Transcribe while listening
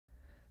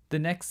The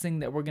next thing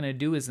that we're going to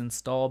do is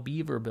install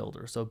Beaver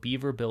Builder. So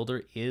Beaver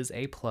Builder is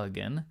a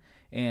plugin,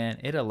 and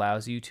it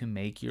allows you to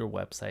make your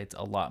websites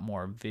a lot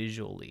more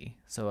visually.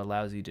 So it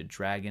allows you to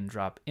drag and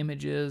drop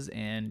images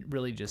and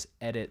really just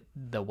edit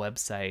the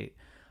website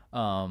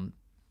a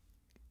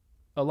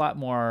lot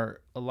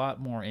more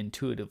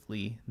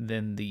intuitively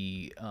than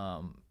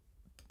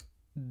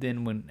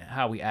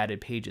how we added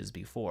pages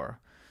before.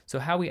 So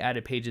how we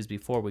added pages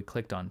before, we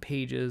clicked on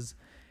pages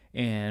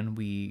and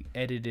we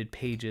edited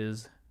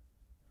pages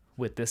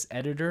with this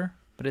editor,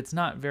 but it's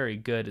not very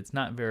good. It's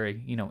not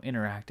very,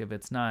 interactive.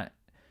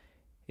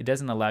 It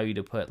doesn't allow you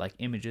to put like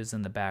images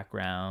in the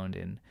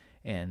background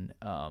and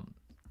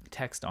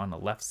text on the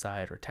left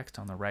side or text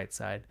on the right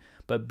side,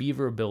 but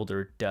Beaver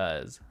Builder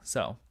does.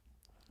 So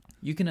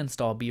you can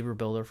install Beaver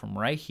Builder from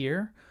right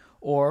here,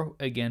 or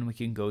again, we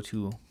can go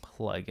to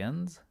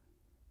plugins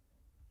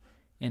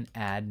and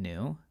add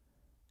new,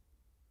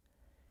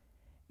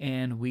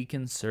 and we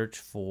can search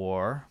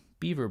for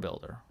Beaver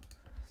Builder.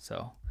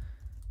 So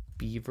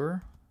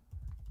Beaver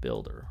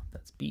Builder,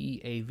 that's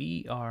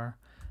Beaver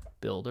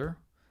Builder,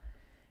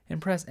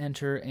 and press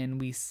enter,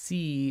 and we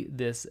see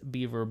this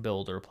Beaver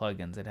Builder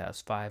plugins. It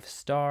has 5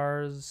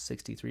 stars,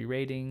 63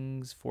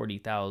 ratings,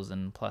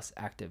 40,000 plus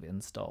active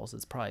installs.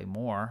 It's probably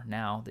more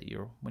now that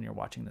when you're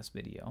watching this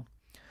video.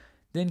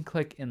 Then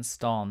click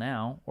install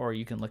now, or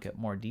you can look at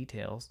more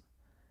details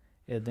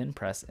and then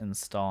press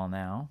install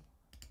now.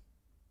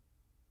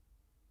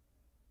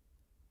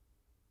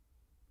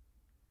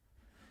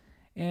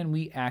 And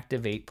we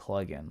activate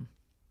plugin.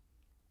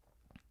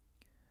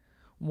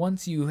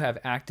 Once you have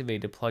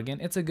activated plugin,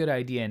 it's a good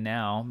idea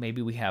now,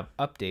 maybe we have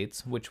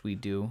updates, which we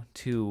do,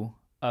 to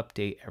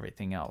update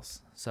everything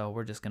else. So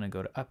we're just going to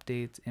go to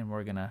updates and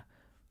we're going to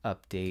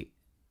update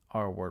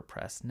our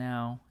WordPress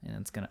now, and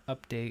it's going to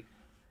update.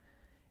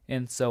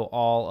 And so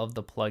all of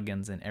the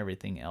plugins and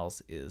everything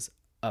else is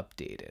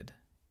updated.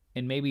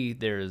 And maybe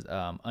there's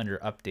under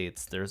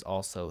updates, there's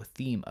also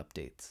theme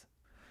updates.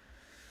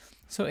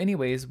 So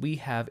anyways, we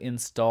have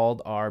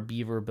installed our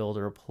Beaver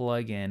Builder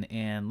plugin,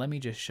 and let me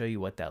just show you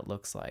what that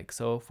looks like.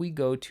 So if we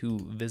go to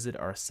visit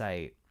our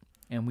site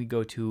and we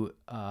go to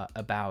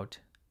about,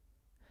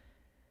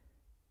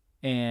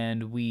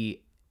 and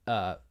we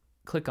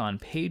click on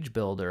Page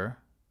Builder,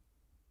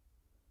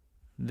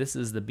 this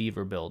is the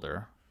Beaver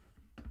Builder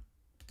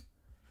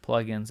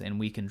plugins, and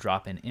we can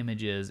drop in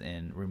images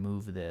and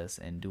remove this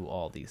and do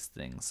all these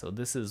things. So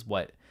this is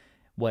what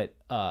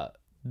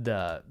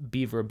the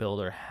Beaver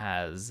Builder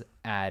has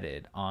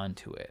added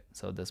onto it.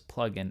 So this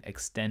plugin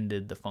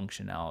extended the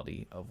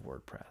functionality of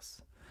WordPress.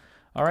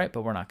 All right,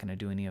 but we're not going to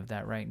do any of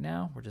that right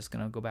now. We're just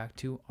going to go back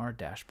to our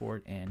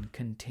dashboard and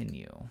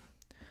continue.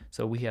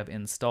 So we have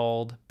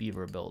installed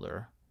Beaver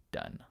Builder,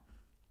 done.